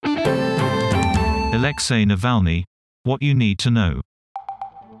Alexei Navalny. What you need to know.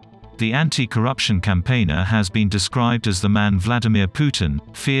 The anti-corruption campaigner has been described as the man Vladimir Putin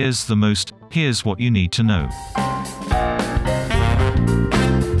fears the most. Here's what you need to know.